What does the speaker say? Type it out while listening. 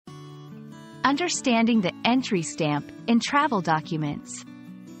Understanding the entry stamp in travel documents.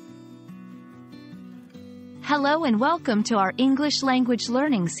 Hello and welcome to our English language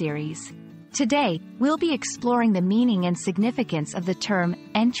learning series. Today, we'll be exploring the meaning and significance of the term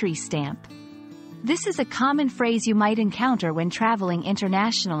entry stamp. This is a common phrase you might encounter when traveling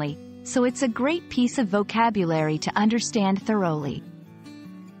internationally, so it's a great piece of vocabulary to understand thoroughly.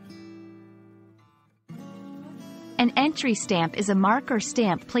 An entry stamp is a mark or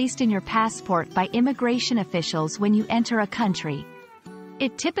stamp placed in your passport by immigration officials when you enter a country.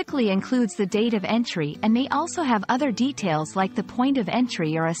 It typically includes the date of entry and may also have other details like the point of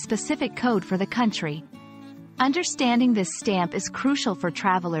entry or a specific code for the country. Understanding this stamp is crucial for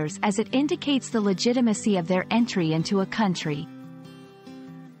travelers as it indicates the legitimacy of their entry into a country.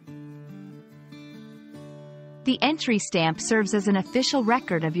 The entry stamp serves as an official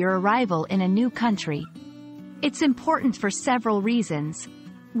record of your arrival in a new country. It's important for several reasons.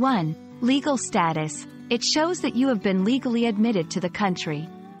 1. Legal status. It shows that you have been legally admitted to the country.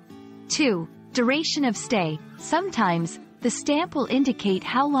 2. Duration of stay. Sometimes, the stamp will indicate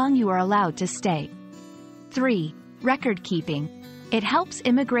how long you are allowed to stay. 3. Record keeping. It helps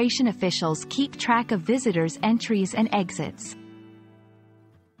immigration officials keep track of visitors' entries and exits.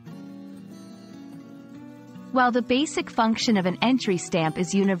 While the basic function of an entry stamp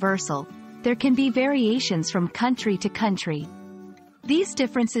is universal, there can be variations from country to country. These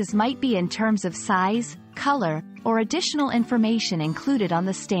differences might be in terms of size, color, or additional information included on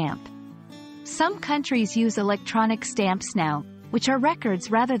the stamp. Some countries use electronic stamps now, which are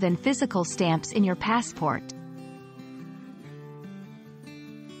records rather than physical stamps in your passport.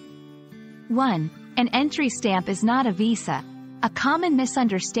 1. An entry stamp is not a visa. A common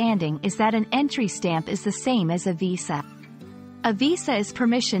misunderstanding is that an entry stamp is the same as a visa. A visa is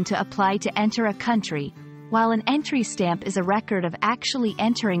permission to apply to enter a country, while an entry stamp is a record of actually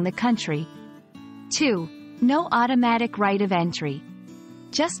entering the country. 2. No automatic right of entry.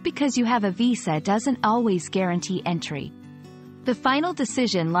 Just because you have a visa doesn't always guarantee entry. The final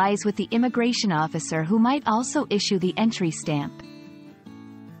decision lies with the immigration officer who might also issue the entry stamp.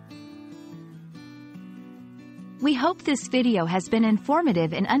 We hope this video has been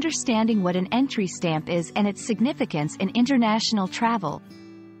informative in understanding what an entry stamp is and its significance in international travel.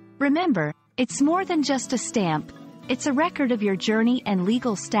 Remember, it's more than just a stamp, it's a record of your journey and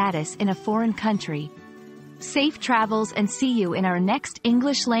legal status in a foreign country. Safe travels and see you in our next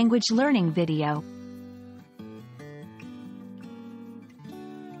English language learning video.